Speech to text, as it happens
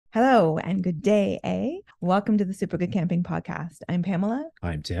Hello and good day, eh? Welcome to the Super Good Camping Podcast. I'm Pamela.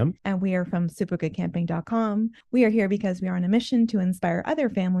 I'm Tim. And we are from supergoodcamping.com. We are here because we are on a mission to inspire other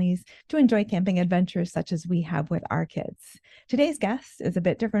families to enjoy camping adventures such as we have with our kids. Today's guest is a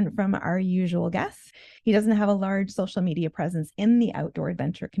bit different from our usual guests. He doesn't have a large social media presence in the outdoor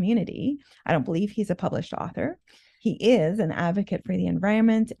adventure community. I don't believe he's a published author. He is an advocate for the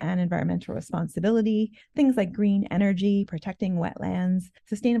environment and environmental responsibility, things like green energy, protecting wetlands,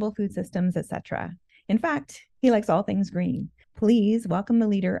 sustainable food systems, etc. In fact, he likes all things green. Please welcome the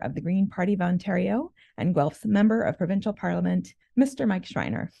leader of the Green Party of Ontario and Guelph's Member of Provincial Parliament, Mr. Mike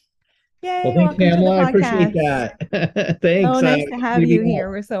Schreiner. Well, Yay, thanks, welcome to the Pamela. I appreciate podcast. that. Oh, Thanks. nice to Good have to be you back.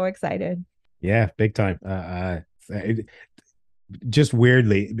 here. We're so excited. Yeah, big time. Just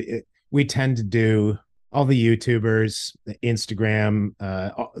weirdly, we tend to do all the YouTubers, the Instagram.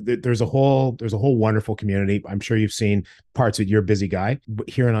 There's a whole wonderful community. I'm sure you've seen parts of your busy guy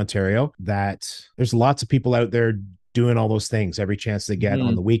here in Ontario. That there's lots of people out there doing all those things every chance they get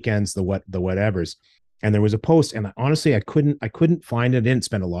on the weekends, the whatevers. And there was a post, and honestly, I couldn't find it. I didn't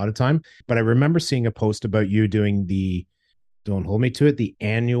spend a lot of time, but I remember seeing a post about you doing the, don't hold me to it, the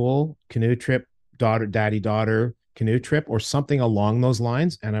annual canoe trip, daddy daughter canoe trip or something along those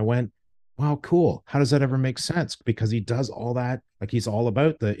lines. And I went, wow, cool. How does that ever make sense? Because he does all that, like he's all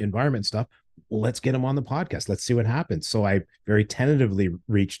about the environment stuff. Well, let's get him on the podcast. Let's see what happens. So I very tentatively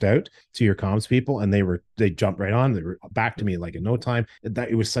reached out to your comms people, and they jumped right on. They were back to me like in no time.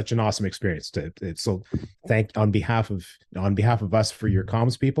 It was such an awesome experience. So thank on behalf of us for your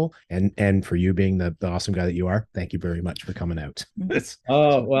comms people, and for you being the awesome guy that you are. Thank you very much for coming out.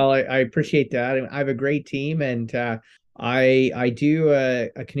 Oh, well, I appreciate that. I have a great team, and I do a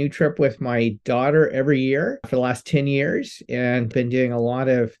canoe trip with my daughter every year for the last 10 years and been doing a lot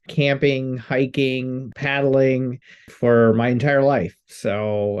of camping, hiking, paddling for my entire life.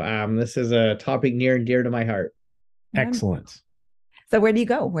 So this is a topic near and dear to my heart. Excellent. So where do you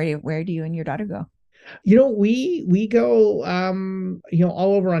go? Where do you and your daughter go? We go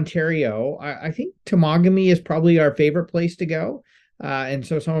all over Ontario. I think Temagami is probably our favorite place to go. And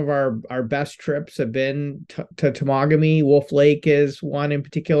so some of our best trips have been to Temagami. Wolf Lake is one in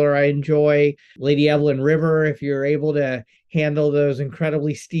particular I enjoy. Lady Evelyn River, if you're able to handle those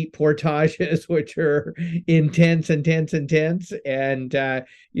incredibly steep portages, which are intense, intense, intense. And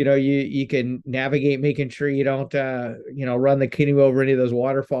you can navigate making sure you don't run the canoe over any of those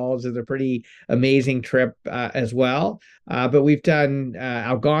waterfalls. Is a pretty amazing trip as well. But we've done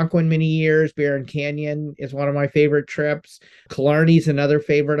Algonquin many years. Barron Canyon is one of my favorite trips. Killarney's another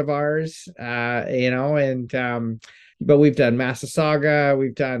favorite of ours. But we've done Massasauga,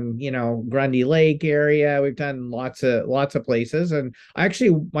 we've done, Grundy Lake area, we've done lots of places. And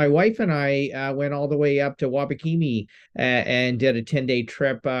actually, my wife and I went all the way up to Wapakimi and did a 10-day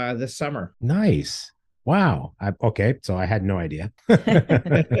trip this summer. Nice. Wow. Okay. So I had no idea.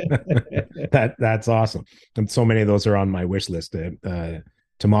 That's awesome. And so many of those are on my wish list.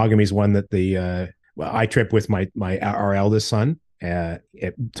 Temagami is one that I trip with our eldest son.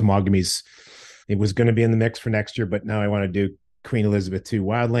 Temagami's, it was going to be in the mix for next year, but now I want to do Queen Elizabeth II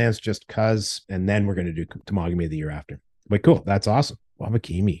Wildlands just cause, and then we're going to do Temagami the year after. But cool. That's awesome.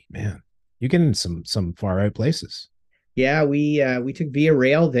 Wapakimi, man, you get in some far out places. Yeah, we took Via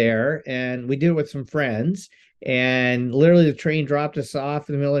Rail there, and we did it with some friends. And literally, the train dropped us off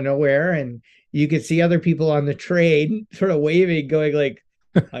in the middle of nowhere, and you could see other people on the train sort of waving, going like,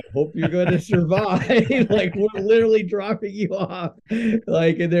 "I hope you're going to survive." Like we're literally dropping you off,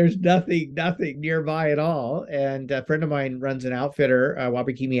 like, and there's nothing nearby at all. And a friend of mine runs an outfitter,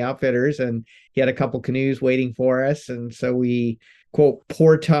 Wapakimi Outfitters, and he had a couple canoes waiting for us, and so we quote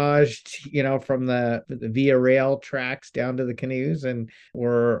portaged from the Via Rail tracks down to the canoes, and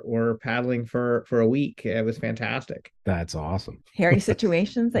we're paddling for a week. It was fantastic. That's awesome. Hairy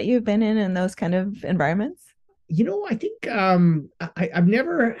situations that you've been in those kind of environments? I think I've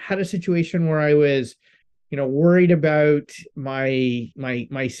never had a situation where I was worried about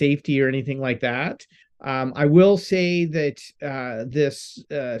my safety or anything like that. I will say that this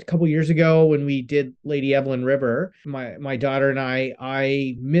a couple years ago when we did Lady Evelyn River, my daughter and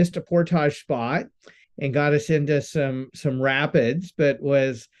I missed a portage spot and got us into some rapids, but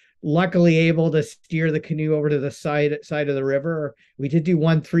was luckily able to steer the canoe over to the side of the river. We did do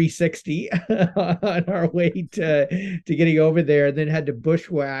one 360 on our way to getting over there, and then had to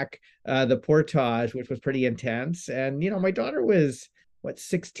bushwhack the portage, which was pretty intense. And my daughter was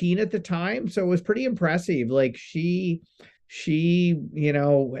 16 at the time, so it was pretty impressive. Like she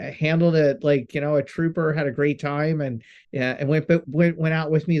handled it like a trooper. Had a great time, and yeah, and went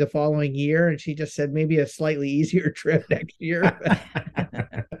out with me the following year. And she just said maybe a slightly easier trip next year.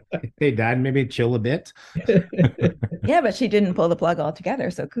 Hey, Dad, maybe chill a bit. Yeah, but she didn't pull the plug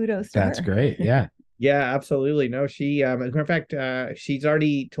altogether. So kudos to That's her. great. Yeah. Yeah, absolutely. No, she, as a matter of fact, she's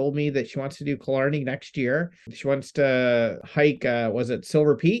already told me that she wants to do Killarney next year. She wants to hike, was it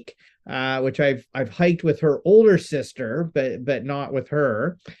Silver Peak? Which I've hiked with her older sister, but not with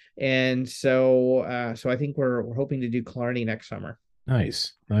her. And so I think we're hoping to do Killarney next summer.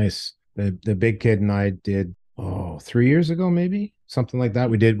 Nice. Nice. The big kid and I did 3 years ago, maybe something like that.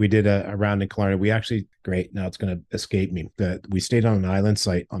 We did a round in Killarney. We actually great. Now it's going to escape me. That we stayed on an island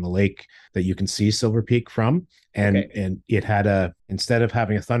site on the lake that you can see Silver Peak from, and Okay. it had instead of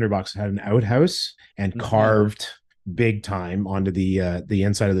having a thunderbox, it had an outhouse and Mhm. carved big time onto the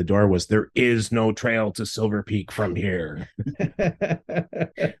inside of the door was there is no trail to Silver Peak from here.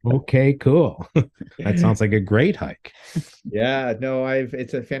 Okay, cool. That sounds like a great hike. Yeah, no,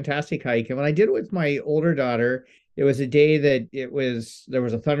 it's a fantastic hike. And when I did it with my older daughter, it was a day that there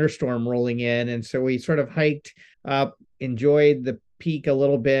was a thunderstorm rolling in. And so we sort of hiked up, enjoyed the peak a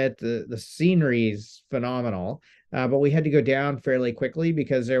little bit. The scenery is phenomenal. But we had to go down fairly quickly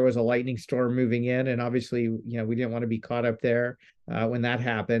because there was a lightning storm moving in. And obviously, we didn't want to be caught up there when that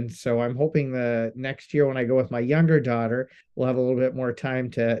happened. So I'm hoping the next year when I go with my younger daughter, we'll have a little bit more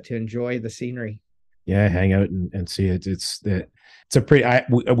time to enjoy the scenery. Yeah, hang out and see it. It's a pretty.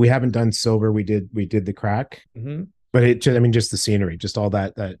 We haven't done silver. We did the crack, Hmm. but just the scenery, just all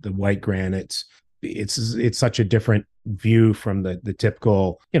that the white granite. It's such a different view from the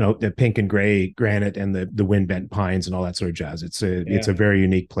typical, the pink and gray granite and the wind bent pines and all that sort of jazz. It's a Yeah. very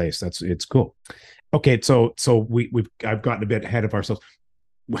unique place. It's cool. Okay, so I've gotten a bit ahead of ourselves.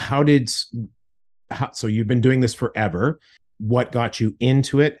 How did so you've been doing this forever? What got you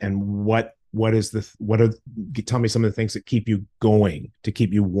into it, and tell me some of the things that keep you going, to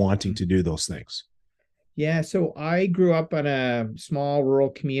keep you wanting to do those things. Yeah, so I grew up on a small rural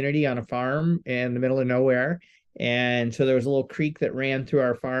community on a farm in the middle of nowhere. And so there was a little creek that ran through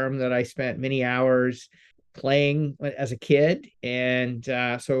our farm that I spent many hours playing as a kid. And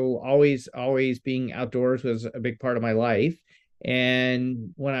so always being outdoors was a big part of my life.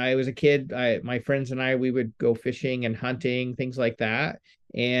 And when I was a kid, my friends and I, we would go fishing and hunting, things like that.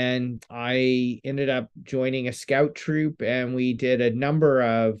 And I ended up joining a scout troop, and we did a number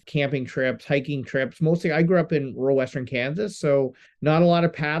of camping trips, hiking trips. Mostly, I grew up in rural Western Kansas, so not a lot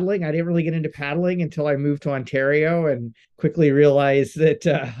of paddling. I didn't really get into paddling until I moved to Ontario and quickly realized that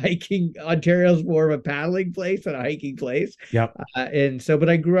hiking Ontario is more of a paddling place than a hiking place. Yep. But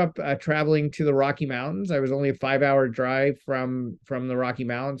I grew up traveling to the Rocky Mountains. I was only a 5 hour drive from the Rocky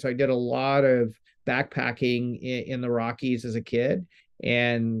Mountains. So I did a lot of backpacking in the Rockies as a kid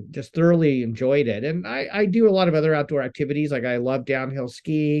and just thoroughly enjoyed it. And I do a lot of other outdoor activities. Like I love downhill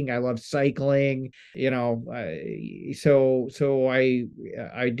skiing. I love cycling, so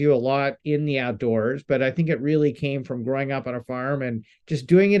I do a lot in the outdoors, but I think it really came from growing up on a farm and just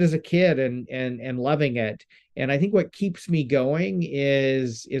doing it as a kid and loving it. And I think what keeps me going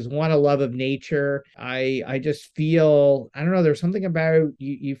is one, a love of nature. I just feel, I don't know, there's something about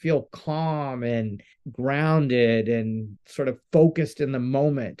you feel calm and grounded and sort of focused in the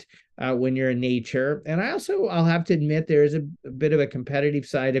moment when you're in nature. And I'll have to admit, there is a bit of a competitive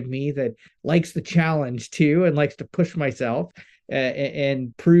side of me that likes the challenge too and likes to push myself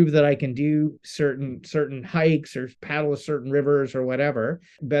and prove that I can do certain hikes or paddle certain rivers or whatever.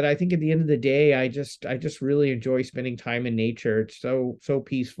 But I think at the end of the day, I just really enjoy spending time in nature. It's so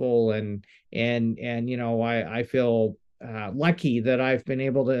peaceful and I feel lucky that I've been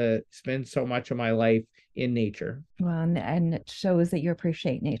able to spend so much of my life in nature. Well, and it shows that you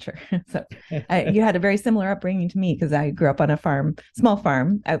appreciate nature. So you had a very similar upbringing to me because I grew up on a farm, small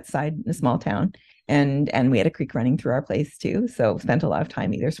farm outside a small town. And we had a creek running through our place too. So spent a lot of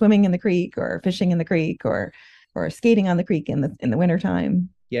time either swimming in the creek or fishing in the creek or skating on the creek in the wintertime.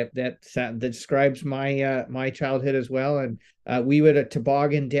 Yep, that describes my childhood as well. And we would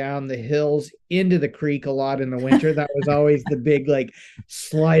toboggan down the hills into the creek a lot in the winter. That was always the big like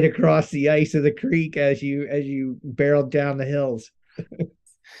slide across the ice of the creek as you barreled down the hills.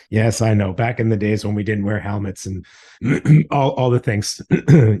 Yes, I know. Back in the days when we didn't wear helmets and all the things.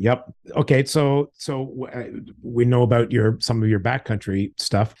 Yep. Okay, so we know about some of your backcountry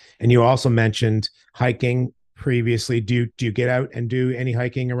stuff, and you also mentioned hiking previously. Do you get out and do any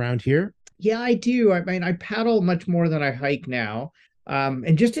hiking around here? Yeah, I do. I mean, I paddle much more than I hike now.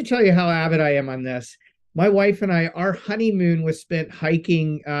 And just to tell you how avid I am on this, my wife and I, our honeymoon was spent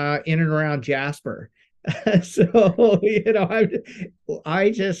hiking in and around Jasper. So, I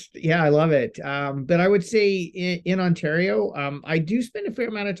just, yeah, I love it. But I would say in Ontario, I do spend a fair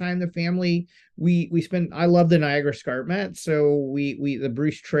amount of time. The family, we spend. I love the Niagara Escarpment, so we the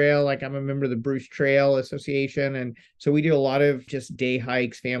Bruce Trail. Like I'm a member of the Bruce Trail Association, and so we do a lot of just day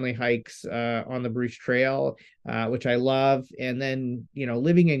hikes, family hikes on the Bruce Trail, which I love. And then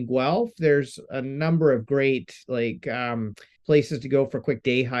living in Guelph, there's a number of great places to go for quick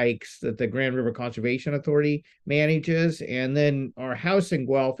day hikes that the Grand River Conservation Authority manages. And then our house in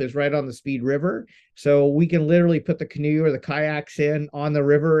Guelph is right on the Speed River. So we can literally put the canoe or the kayaks in on the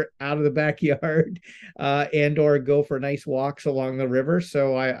river out of the backyard and or go for nice walks along the river.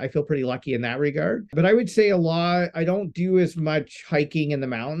 So I feel pretty lucky in that regard. But I would say I don't do as much hiking in the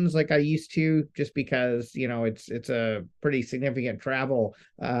mountains like I used to, just because, it's a pretty significant travel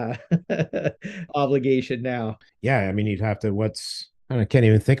obligation now. Yeah, I mean, you'd have to. I can't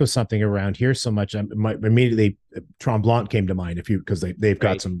even think of something around here so much. Immediately, Tremblant came to mind. Because they've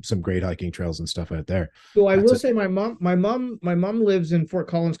got Right. some great hiking trails and stuff out there. So I That's will it. say my mom lives in Fort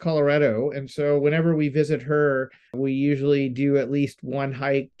Collins, Colorado, and so whenever we visit her, we usually do at least one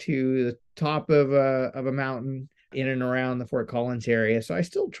hike to the top of a mountain in and around the Fort Collins area. So I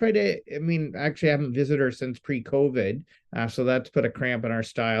still try to. I mean, actually, I haven't visited her since pre-COVID, so that's put a cramp in our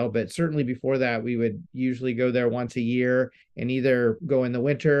style. But certainly before that, we would usually go there once a year and either go in the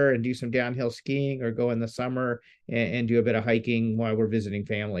winter and do some downhill skiing, or go in the summer and do a bit of hiking while we're visiting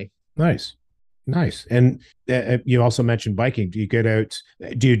family. Nice. Nice. And you also mentioned biking. Do you get out?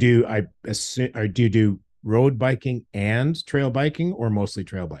 Do you do I assume, or do you do road biking and trail biking, or mostly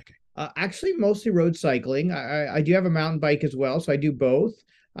trail biking? Actually, mostly road cycling. I do have a mountain bike as well, so I do both.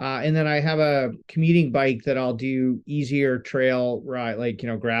 And then I have a commuting bike that I'll do easier trail ride, like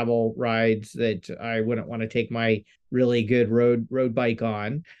gravel rides that I wouldn't want to take my really good road bike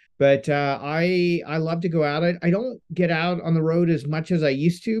on. But I love to go out. I don't get out on the road as much as I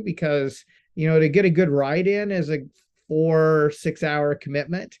used to, because to get a good ride in is a 4 6 hour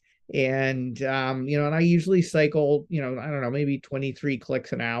commitment. And I usually cycle, I don't know, maybe 23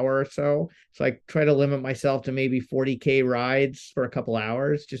 clicks an hour or so. So I try to limit myself to maybe 40K rides for a couple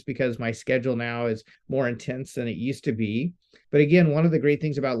hours, just because my schedule now is more intense than it used to be. But again, one of the great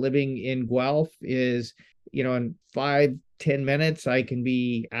things about living in Guelph is, in 5 10 minutes I can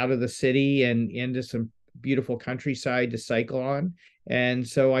be out of the city and into some beautiful countryside to cycle on. And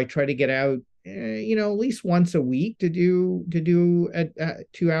so I try to get out at least once a week to do a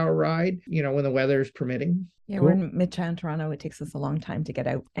 2 hour ride, when the weather's permitting. Yeah, we're Cool. in Midtown Toronto. It takes us a long time to get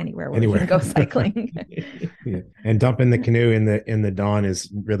out anywhere where we Anywhere. can go cycling. Yeah. And dumping the canoe in the dawn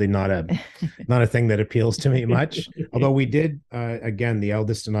is really not a thing that appeals to me much. Although we did again, the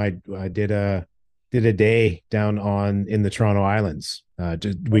eldest and I did a day down in the Toronto Islands.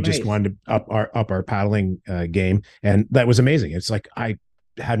 We just Nice. wanted to up our paddling game, and that was amazing. It's like I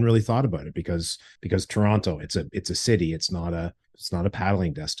hadn't really thought about it, because Toronto, it's a city. It's not a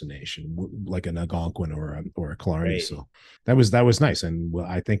paddling destination like an Algonquin or a Killarney. Right. So that was nice, and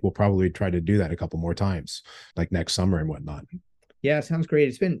I think we'll probably try to do that a couple more times, like next summer and whatnot. Yeah, it sounds great.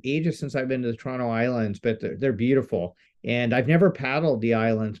 It's been ages since I've been to the Toronto Islands, but they're beautiful. And I've never paddled the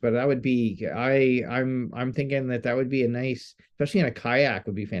islands, but that would be I'm thinking that would be a nice, especially in a kayak,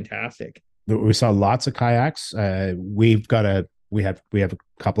 would be fantastic. We saw lots of kayaks. We have a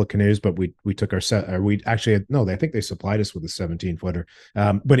couple of canoes, but we took our set. Or we actually no, I think they supplied us with a 17-footer.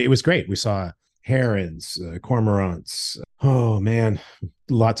 But it was great. We saw herons, cormorants. Oh man,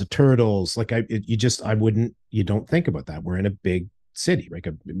 lots of turtles. Like you don't think about that. We're in a big city, like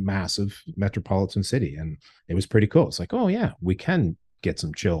a massive metropolitan city, and it was pretty cool. It's like, oh yeah, we can get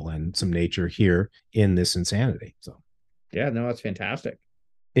some chill and some nature here in this insanity. So Yeah, no, that's fantastic.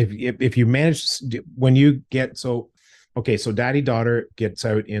 if you manage, when you get so okay, so daddy daughter gets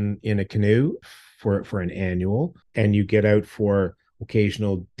out in a canoe for an annual, and you get out for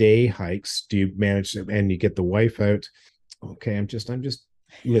occasional day hikes. Do you manage to, and you get the wife out? Okay, I'm just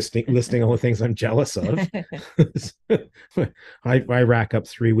listing all the things I'm jealous of. I rack up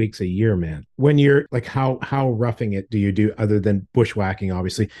 3 weeks a year, man. When you're like, how roughing it do you do, other than bushwhacking,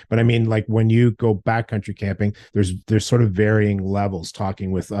 obviously? But I mean, like when you go backcountry camping, there's sort of varying levels.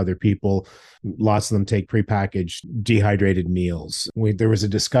 Talking with other people, lots of them take prepackaged dehydrated meals. There was a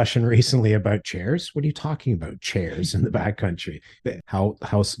discussion recently about chairs. What are you talking about, chairs in the backcountry? How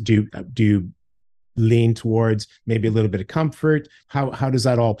do you lean towards maybe a little bit of comfort? How does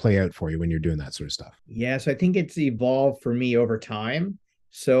that all play out for you when you're doing that sort of stuff? Yes, I think it's evolved for me over time.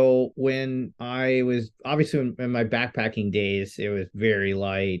 So when I was obviously in my backpacking days, it was very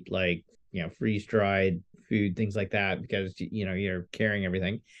light, like freeze dried food, things like that, because you're carrying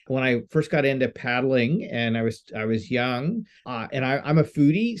everything. When I first got into paddling, and I was young, and I'm a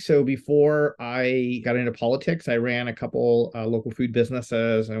foodie. So before I got into politics, I ran a couple local food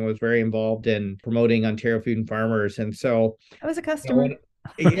businesses and was very involved in promoting Ontario Food and Farmers. And so, I was a customer.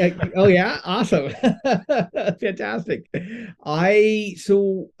 oh yeah, awesome. Fantastic. I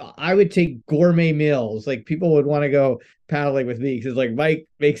would take gourmet meals. Like, people would want to go paddling with me because, like, Mike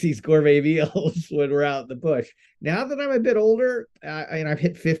makes these gourmet meals when we're out in the bush. Now that I'm a bit older, and I've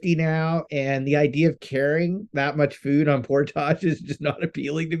hit 50 now, and the idea of carrying that much food on portage is just not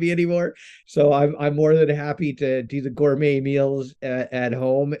appealing to me anymore. So I'm more than happy to do the gourmet meals at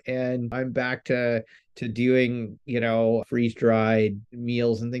home, and I'm back to doing, freeze dried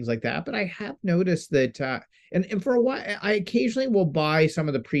meals and things like that. But I have noticed that, and for a while, I occasionally will buy some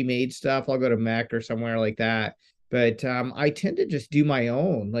of the pre-made stuff. I'll go to Mec or somewhere like that. But I tend to just do my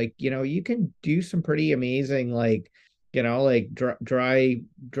own. Like, you can do some pretty amazing, like, like dry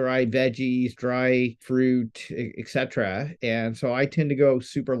veggies, dry fruit, etc. And so I tend to go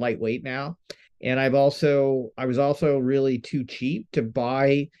super lightweight now. And I was also really too cheap to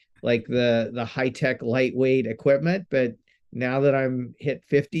buy like the high-tech lightweight equipment. But now that I'm hit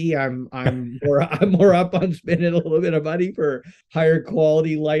 50, I'm more up on spending a little bit of money for higher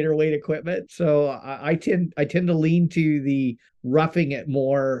quality, lighter weight equipment. So I tend to lean to the roughing it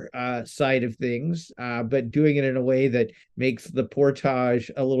more side of things, but doing it in a way that makes the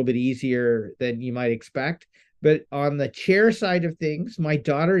portage a little bit easier than you might expect. But on the chair side of things, my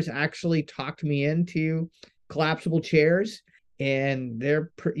daughter's actually talked me into collapsible chairs. And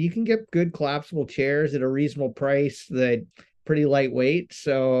you can get good collapsible chairs at a reasonable price, that pretty lightweight.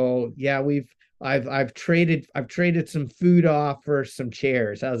 So yeah, I've traded some food off for some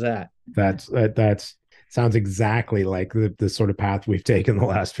chairs. How's that? That's sounds exactly like the sort of path we've taken the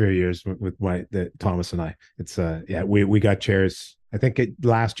last few years with Thomas and I. It's we got chairs. I think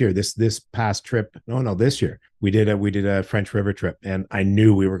last year, this past trip, this year we did a French River trip, and I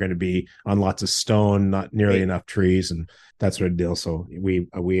knew we were going to be on lots of stone, not nearly enough trees, and that sort of deal. So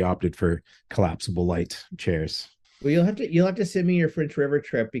we opted for collapsible light chairs. Well, you'll have to send me your French River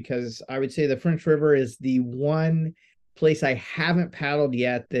trip, because I would say the French River is the one place I haven't paddled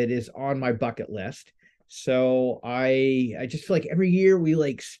yet that is on my bucket list. So I just feel like every year we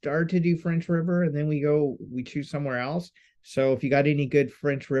like start to do French River, and then we choose somewhere else. So if you got any good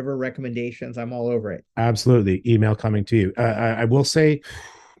French River recommendations, I'm all over it. Absolutely. Email coming to you. I will say,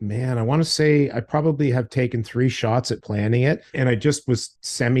 man, I want to say I probably have taken 3 shots at planning it, and I just was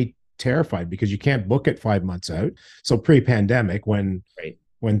semi terrified because you can't book it 5 months out. So pre-pandemic, when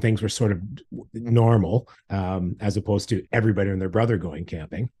things were sort of normal, as opposed to everybody and their brother going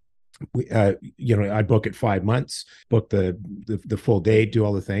camping, I book it 5 months, book the full day, do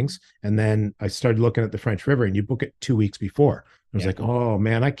all the things, and then I started looking at the French River, and you book it 2 weeks before. I was like, oh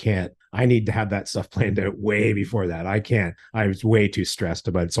man, I can't. I need to have that stuff planned out way before that. I can't. I was way too stressed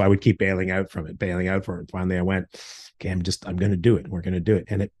about it, so I would keep bailing out from it. And finally, I went, okay, I'm going to do it. We're going to do it,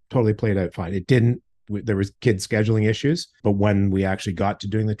 and it totally played out fine. It didn't. There was kid scheduling issues, but when we actually got to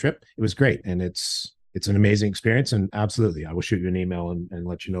doing the trip, it was great, and it's an amazing experience. And absolutely, I will shoot you an email and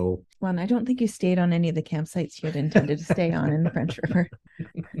let you know. Well, and I don't think you stayed on any of the campsites you had intended to stay on in the French River.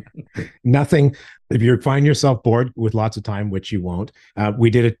 Nothing. If you find yourself bored with lots of time, which you won't,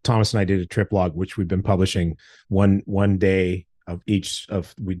 Thomas and I did a trip log, which we've been publishing one day of each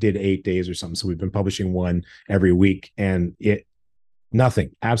of, we did 8 days or something. So we've been publishing one every week, and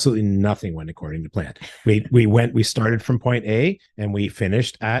absolutely nothing went according to plan. We started from point A and we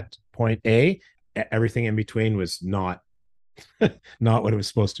finished at point A. Everything in between was not what it was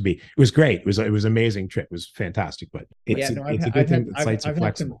supposed to be. It was great. It was an amazing trip. It was fantastic, but it's a good thing that sites are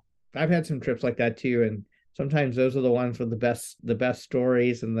flexible. I've had some trips like that too, and sometimes those are the ones with the best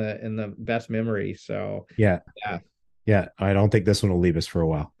stories and the best memories. So yeah. I don't think this one will leave us for a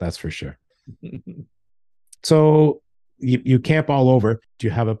while. That's for sure. So you camp all over. Do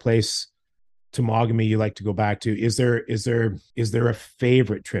you have a place, Temagami, you like to go back to? Is there a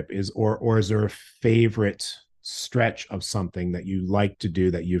favorite trip? Or is there a favorite stretch of something that you like to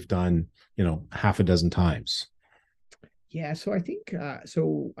do that you've done, half a dozen times? Yeah, so I think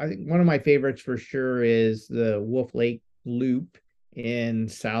one of my favorites for sure is the Wolf Lake Loop in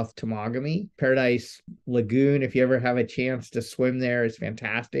South Temagami. Paradise Lagoon, if you ever have a chance to swim there, is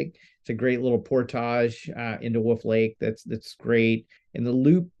fantastic. It's a great little portage into Wolf Lake. That's great. And the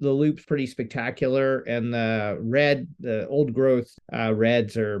loop's pretty spectacular. And the old growth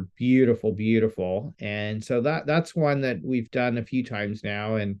reds are beautiful. And so that's one that we've done a few times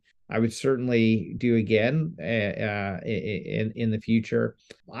now. And I would certainly do again in the future.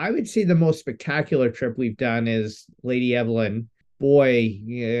 I would say the most spectacular trip we've done is Lady Evelyn. Boy,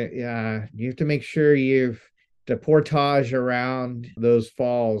 yeah, you have to make sure the portage around those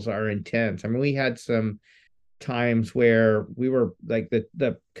falls are intense. I mean, we had some times where we were like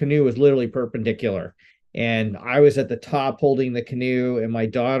the canoe was literally perpendicular, and I was at the top holding the canoe and my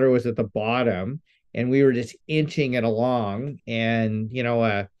daughter was at the bottom, and we were just inching it along. And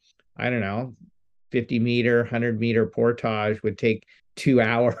I don't know, 50-meter 100-meter portage would take 2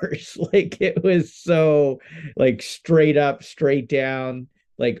 hours. Like, it was so, like, straight up, straight down,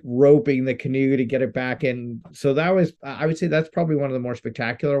 like roping the canoe to get it back in. So that was, I would say that's probably one of the more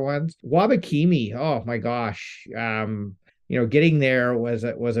spectacular ones. Wabakimi, oh my gosh. Getting there was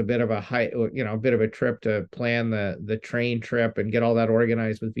a bit of a a bit of a trip to plan the train trip and get all that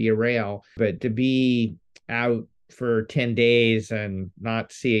organized with Via Rail. But to be out for 10 days and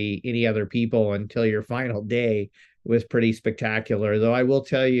not see any other people until your final day was pretty spectacular. Though I will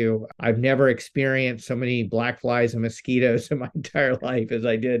tell you, I've never experienced so many black flies and mosquitoes in my entire life as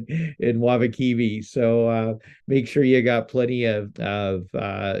I did in Wabakimi. So make sure you got plenty of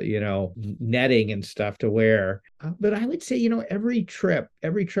netting and stuff to wear. But I would say, every trip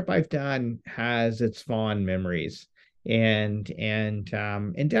I've done has its fond memories, and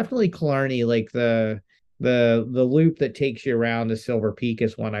definitely Killarney, like the loop that takes you around to Silver Peak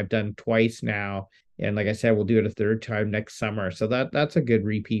is one I've done twice now. And like I said, we'll do it a third time next summer. So that's a good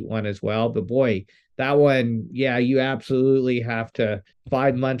repeat one as well. But boy, that one, yeah, you absolutely have to,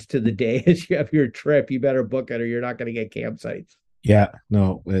 5 months to the day as you have your trip, you better book it or you're not going to get campsites. Yeah,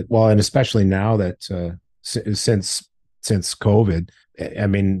 no, well, and especially now that since COVID, I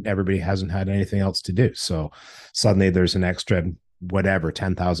mean, everybody hasn't had anything else to do. So suddenly there's an extra, whatever,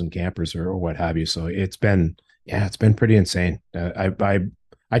 10,000 campers or what have you. So it's been pretty insane.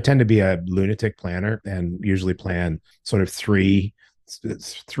 I tend to be a lunatic planner and usually plan sort of three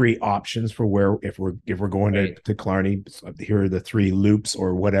options for where, if we're going to Killarney, here are the 3 loops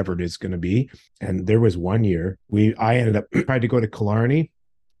or whatever it is going to be. And there was one year I ended up trying to go to Killarney.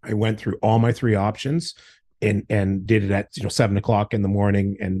 I went through all my 3 options and did it at 7:00 in the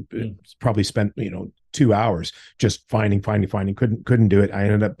morning, and probably spent 2 hours just finding, couldn't do it. I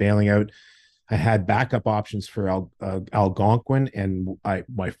ended up bailing out. I had backup options for Algonquin, and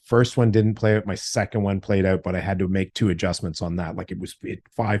my first one didn't play out. My second one played out, but I had to make 2 adjustments on that. Like, it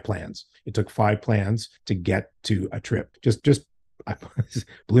 5 plans. It took 5 plans to get to a trip. Just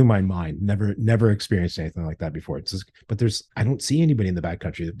blew my mind. Never experienced anything like that before. But I don't see anybody in the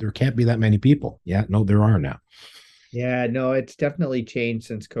backcountry. There can't be that many people. Yeah, no, there are now. Yeah, no, it's definitely changed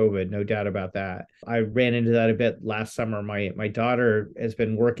since COVID, no doubt about that. I ran into that a bit last summer. My daughter has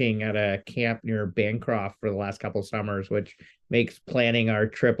been working at a camp near Bancroft for the last couple of summers, which makes planning our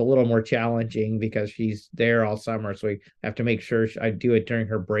trip a little more challenging because she's there all summer. So we have to make sure I do it during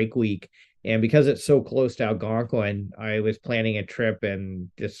her break week. And because it's so close to Algonquin, I was planning a trip in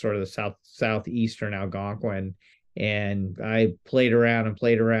just sort of the southeastern Algonquin. And I played around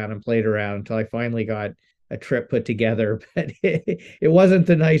until I finally got a trip put together, but it wasn't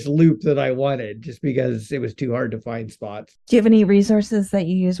the nice loop that I wanted, just because it was too hard to find spots. Do you have any resources that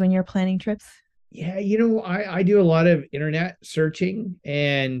you use when you're planning trips? Yeah, I do a lot of internet searching,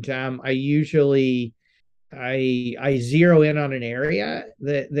 and I usually I zero in on an area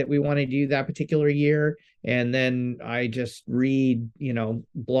that we want to do that particular year, and then I just read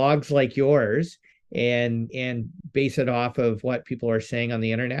blogs like yours and base it off of what people are saying on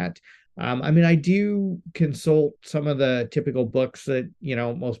the internet. I mean, I do consult some of the typical books that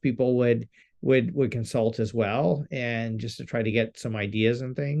most people would consult as well, and just to try to get some ideas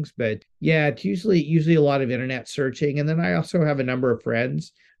and things. But yeah, it's usually a lot of internet searching, and then I also have a number of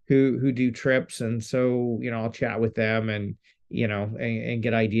friends who do trips, and so I'll chat with them and and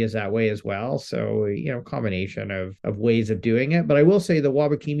get ideas that way as well. So combination of ways of doing it. But I will say the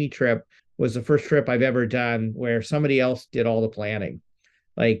Wabakimi trip was the first trip I've ever done where somebody else did all the planning.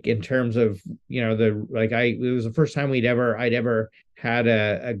 Like, in terms of it was the first time I'd ever had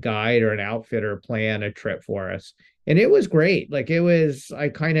a guide or an outfitter plan a trip for us, and it was great. Like, I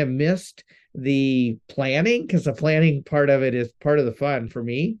kind of missed the planning, because the planning part of it is part of the fun for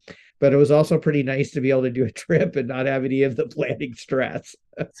me, but it was also pretty nice to be able to do a trip and not have any of the planning stress.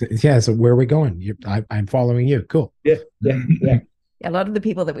 Yeah, so where are we going? I'm following you. Cool. Yeah. A lot of the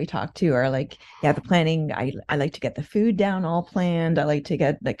people that we talk to are like, yeah, the planning, I like to get the food down all planned. I like to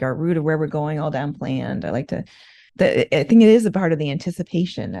get like our route of where we're going all down planned. I think it is a part of the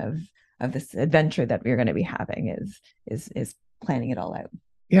anticipation of this adventure that we're going to be having is planning it all out.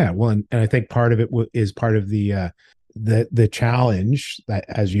 Yeah, well, and I think part of it is part of the the challenge that,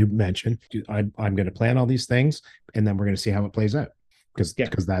 as you mentioned, I'm going to plan all these things, and then we're going to see how it plays out, because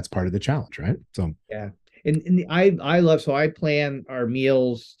that's part of the challenge, right? So Yeah. And I love, so I plan our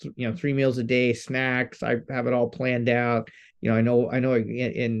meals, 3 meals a day, snacks. I have it all planned out. I know,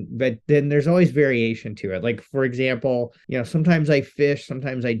 but then there's always variation to it. Like, for example, sometimes I fish,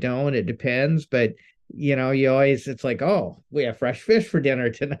 sometimes I don't. It depends, but you always, it's like, oh, we have fresh fish for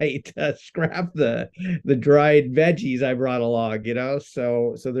dinner tonight. Scrap the dried veggies I brought along.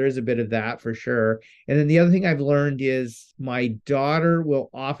 So there is a bit of that for sure. And then the other thing I've learned is my daughter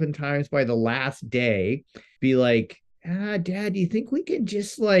will oftentimes by the last day be like, Dad, do you think we can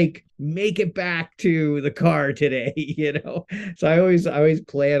just like make it back to the car today? So I always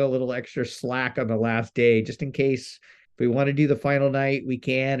plan a little extra slack on the last day, just in case if we want to do the final night, we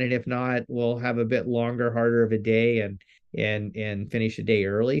can, and if not, we'll have a bit longer, harder of a day, and finish a day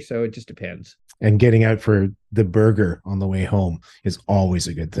early. So it just depends. and getting out for the burger on the way home is always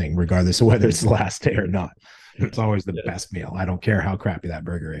a good thing, regardless of whether it's the last day or not. It's always the best meal. I don't care how crappy that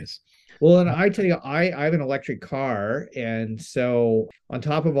burger is. Well, and I tell you, I have an electric car, and so on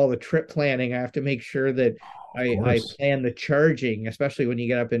top of all the trip planning, I have to make sure that I plan the charging, especially when you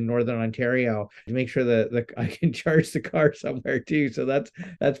get up in Northern Ontario, to make sure that I can charge the car somewhere too. So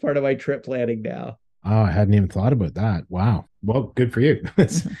that's part of my trip planning now. Oh, I hadn't even thought about that. Wow. Well, good for you.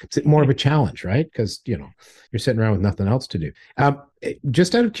 It's more of a challenge, right? Because you're sitting around with nothing else to do.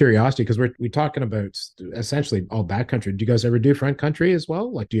 Just out of curiosity, because we're talking about essentially all backcountry. Do you guys ever do front country as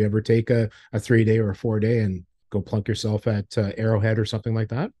well? Like, do you ever take a 3-day or a 4-day and go plunk yourself at Arrowhead or something like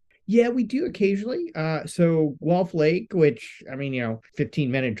that? Yeah, we do occasionally. So Guelph Lake, which, I mean,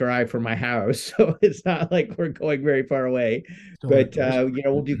 15-minute drive from my house, so it's not like we're going very far away. But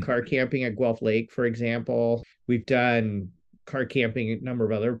we'll do car camping at Guelph Lake, for example. We've done car camping at a number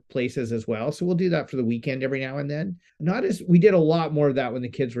of other places as well. So we'll do that for the weekend every now and then. Not as we did a lot more of that when the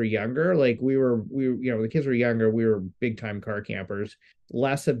kids were younger. Like the kids were younger, we were big time car campers.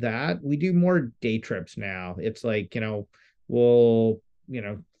 Less of that. We do more day trips now. It's like, we'll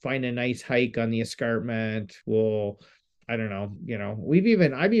find a nice hike on the escarpment. I don't know,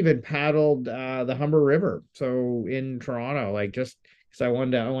 I've even paddled the Humber River. So in Toronto, like, just because I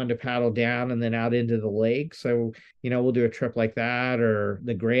wanted to paddle down and then out into the lake. So, we'll do a trip like that, or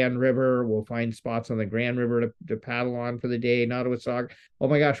the Grand River. We'll find spots on the Grand River to paddle on for the day. Nottawasaga. Oh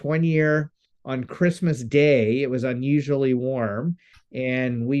my gosh, one year on Christmas Day, it was unusually warm,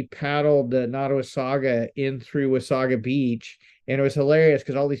 and we paddled the Nottawasaga in through Wasaga Beach. And it was hilarious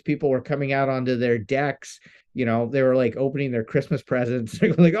because all these people were coming out onto their decks. They were like opening their Christmas presents.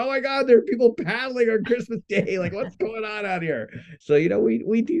 Like, oh my God, there are people paddling on Christmas Day. Like, what's going on out here? So,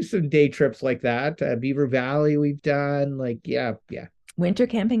 we do some day trips like that. Beaver Valley, we've done, like, yeah. Winter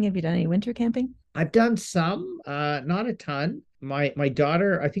camping. Have you done any winter camping? I've done some, not a ton. My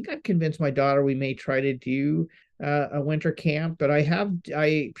daughter, I think I've convinced my daughter we may try to do a winter camp, but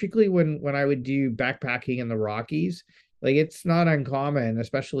I particularly when I would do backpacking in the Rockies. Like, it's not uncommon,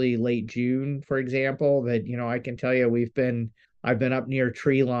 especially late June, for example, that, I can tell you I've been up near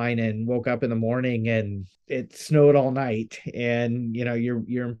tree line and woke up in the morning and it snowed all night, and, you're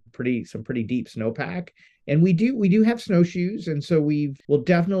in some pretty deep snowpack. And we do have snowshoes. And so we'll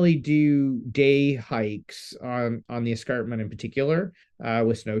definitely do day hikes on the escarpment in particular,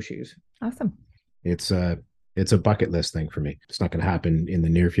 with snowshoes. Awesome. It's a bucket list thing for me. It's not going to happen in the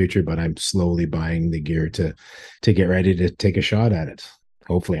near future, but I'm slowly buying the gear to get ready to take a shot at it.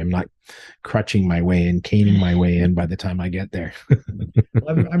 Hopefully I'm not crutching my way in, caning my way in by the time I get there.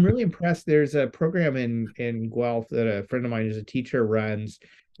 I'm really impressed. There's a program in Guelph that a friend of mine who's a teacher runs.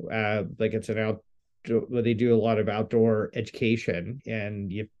 Like, it's where they do a lot of outdoor education,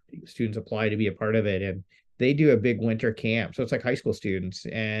 and students apply to be a part of it. And they do a big winter camp. So it's like high school students,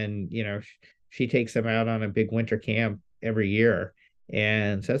 and, she takes them out on a big winter camp every year,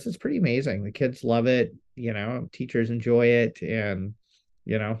 and says it's pretty amazing. The kids love it, teachers enjoy it. And,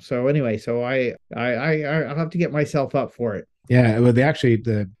 so anyway, so I'll have to get myself up for it. Yeah. Well,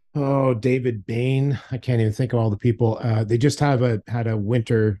 David Bain, I can't even think of all the people. They just had a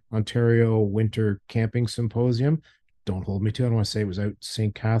Ontario winter camping symposium. Don't hold me to it. I want to say it was out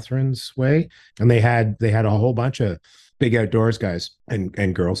St. Catharines way. And they had a whole bunch of big outdoors guys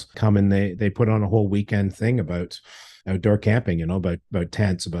and girls come, and they put on a whole weekend thing about outdoor camping, about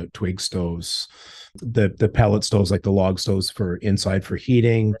tents, about twig stoves, the pellet stoves, like the log stoves for inside for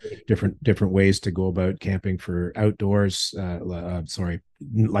heating, different ways to go about camping for outdoors.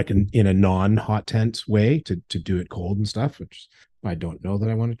 Like in a non-hot tent way to do it cold and stuff, which I don't know that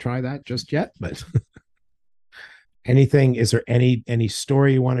I want to try that just yet, but Anything, is there any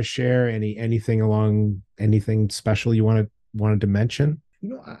story you want to share? Anything special you wanted to mention?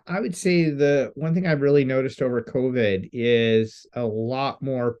 I would say the one thing I've really noticed over COVID is a lot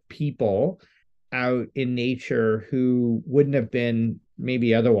more people out in nature who wouldn't have been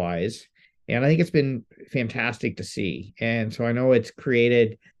maybe otherwise. And I think it's been fantastic to see. And so I know it's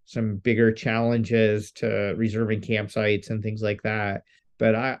created some bigger challenges to reserving campsites and things like that.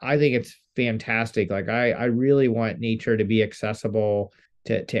 But I think it's fantastic. Like I really want nature to be accessible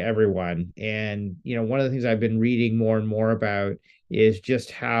to everyone. And, one of the things I've been reading more and more about is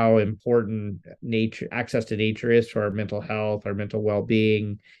just how important access to nature is to our mental health, our mental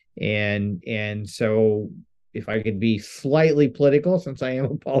well-being. And so if I could be slightly political, since I am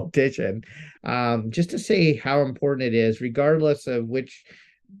a politician, just to say how important it is, regardless of which,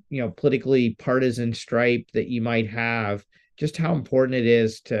 politically partisan stripe that you might have, just how important it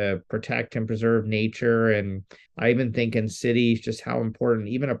is to protect and preserve nature. And I even think in cities, just how important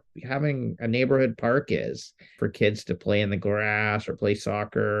even having a neighborhood park is for kids to play in the grass or play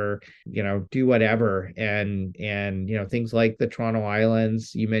soccer, do whatever. And things like the Toronto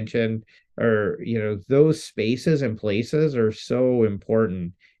Islands you mentioned, or, those spaces and places are so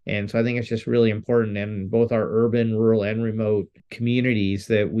important. And so I think it's just really important in both our urban, rural, and remote communities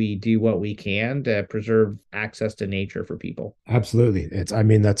that we do what we can to preserve access to nature for people. Absolutely.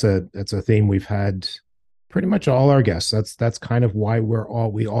 That's a theme we've had pretty much all our guests. That's kind of why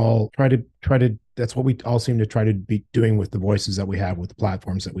we all try to that's what we all seem to try to be doing with the voices that we have, with the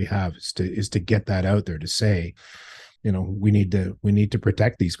platforms that we have, is to get that out there, to say, we need to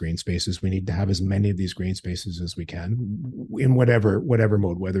protect these green spaces. We need to have as many of these green spaces as we can in whatever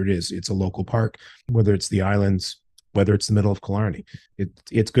mode, whether it's a local park, whether it's the islands, whether it's the middle of Killarney.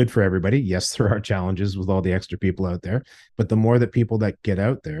 It's good for everybody. Yes, there are challenges with all the extra people out there, but the more that people that get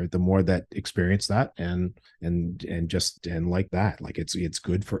out there, the more that experience that and like that, like it's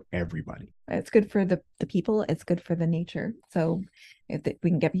good for everybody. It's good for the people. It's good for the nature. So if we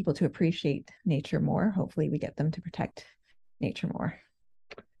can get people to appreciate nature more, hopefully we get them to protect nature more.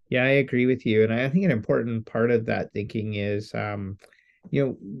 Yeah, I agree with you. And I think an important part of that thinking is,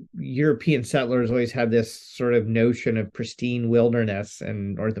 European settlers always had this sort of notion of pristine wilderness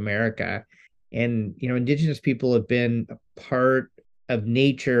in North America. And, Indigenous people have been a part of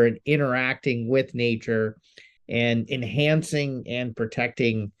nature and interacting with nature and enhancing and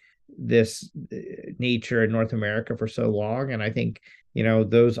protecting this nature in North America for so long. And I think,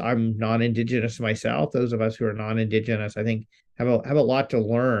 I'm non-Indigenous myself. Those of us who are non-Indigenous, I think, have a lot to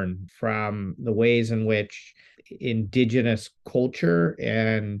learn from the ways in which Indigenous culture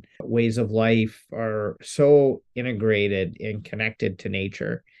and ways of life are so integrated and connected to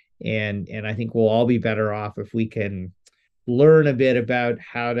nature. And I think we'll all be better off if we can learn a bit about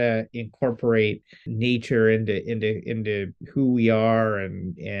how to incorporate nature into who we are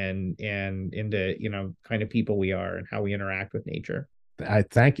and into kind of people we are and how we interact with nature. I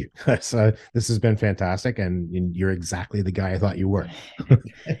thank you. So this has been fantastic, and you're exactly the guy I thought you were.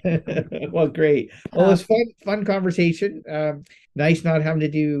 Well, great. Well, it was fun conversation. Nice not having to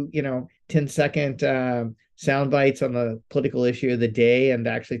do 10-second sound bites on the political issue of the day, and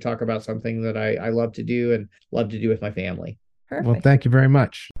actually talk about something that I love to do and love to do with my family. Perfect. Well, thank you very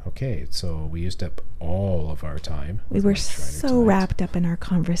much. Okay, so we used up all of our time. We were so wrapped up in our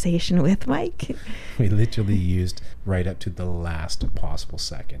conversation with Mike. We literally used right up to the last possible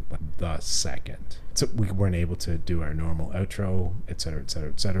second, but the second. So we weren't able to do our normal outro, et cetera, et cetera,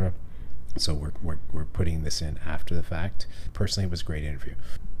 et cetera. So we're putting this in after the fact. Personally, it was a great interview.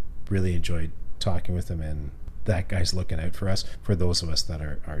 Really enjoyed talking with him, and that guy's looking out for us, for those of us that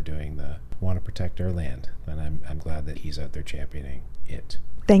are doing the want to protect our land. And I'm glad that he's out there championing it.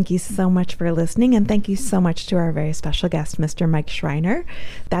 Thank you so much for listening, and thank you so much to our very special guest, Mr. Mike Schreiner.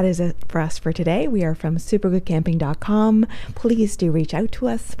 That is it for us for today. We are from supergoodcamping.com. Please do reach out to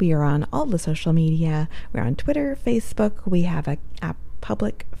us. We are on all the social media. We're on Twitter, Facebook. We have a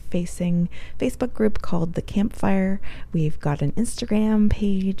public-facing Facebook group called The Campfire. We've got an Instagram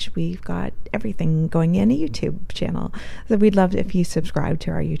page. We've got everything going in a YouTube channel. So we'd love if you subscribe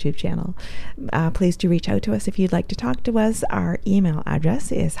to our YouTube channel. Please do reach out to us if you'd like to talk to us. Our email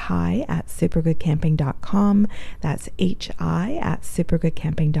address is hi@supergoodcamping.com. That's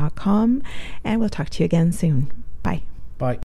hi@supergoodcamping.com. And we'll talk to you again soon. Bye. Bye.